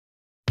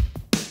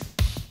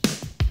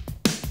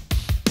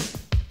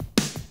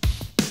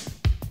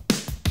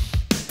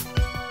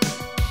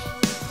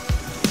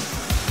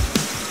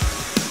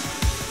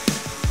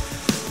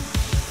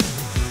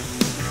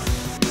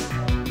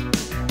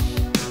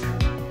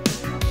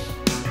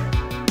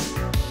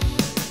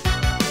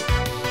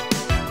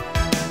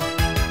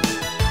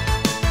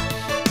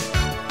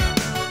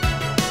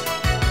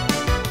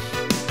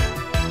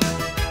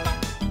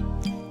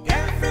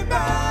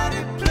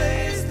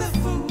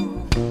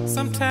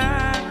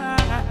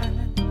kind.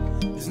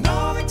 There's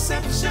no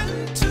exception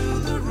to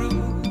the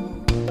rule.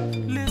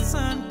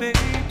 Listen, baby,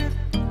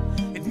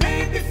 it may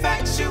be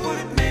factual,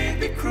 it may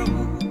be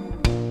cruel.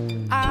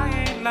 I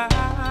ain't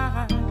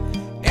lying.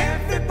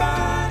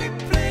 Everybody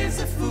plays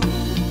a fool.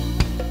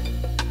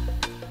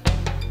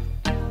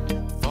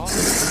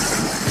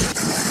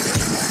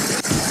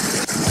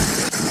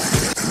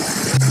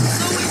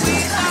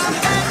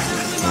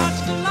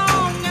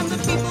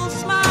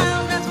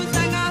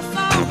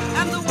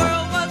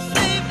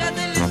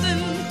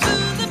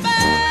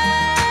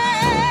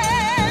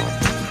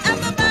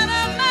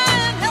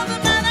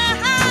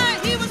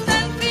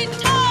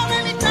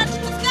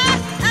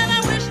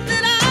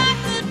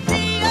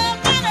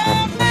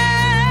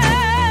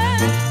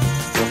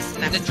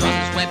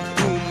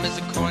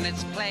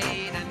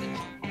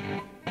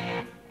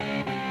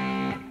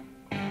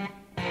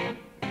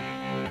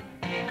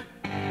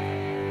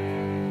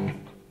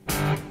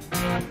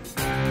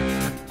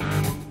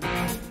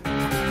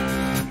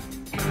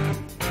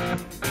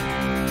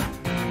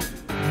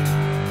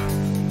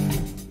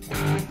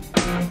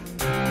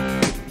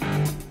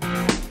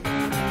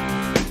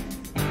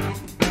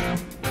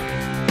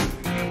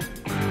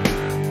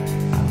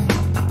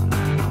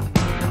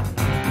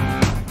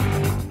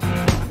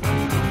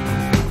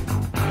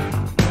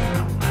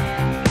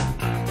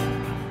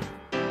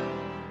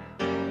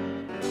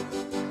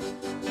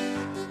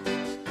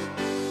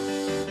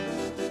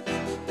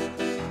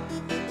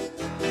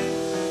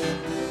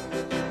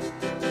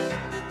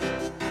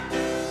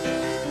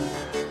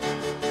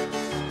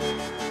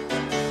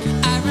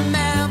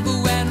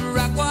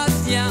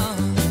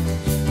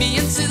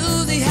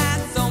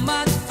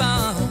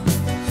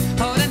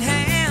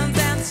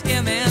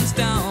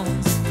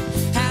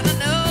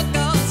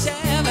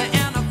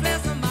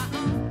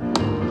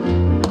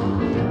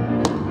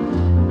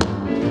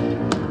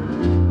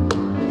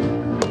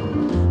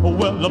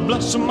 Well,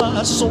 bless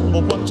my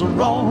soul, what's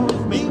wrong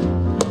with me?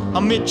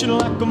 I'm itching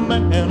like a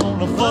man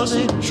on a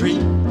fuzzy tree.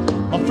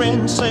 My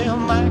friends say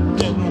I'm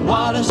acting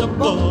wild as a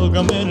bug.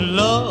 I'm in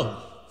love,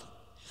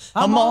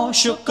 I'm all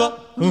shook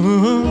up.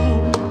 Ooh,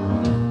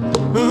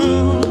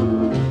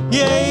 ooh,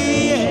 yeah,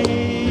 yeah,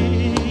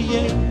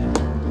 yeah.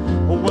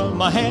 Well,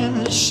 my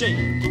hands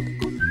shake.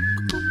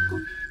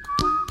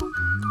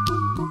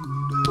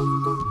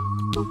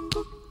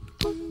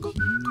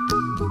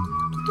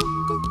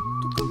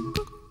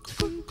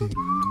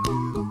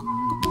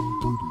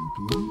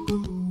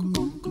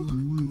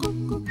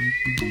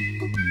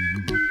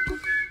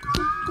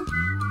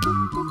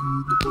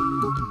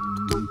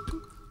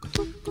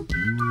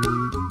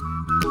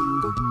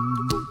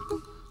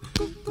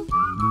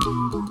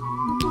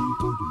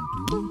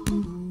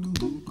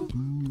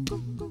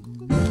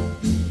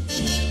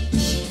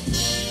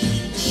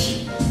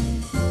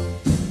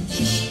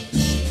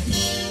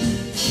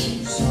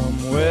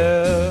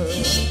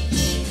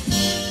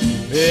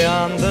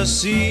 Beyond the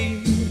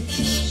sea,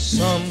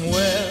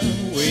 somewhere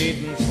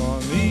waiting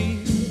for me,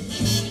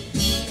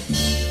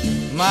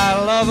 my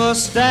lover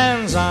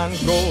stands on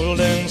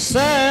golden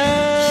sands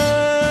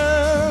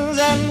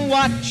and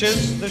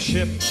watches the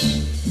ships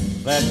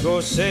that go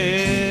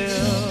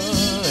sailing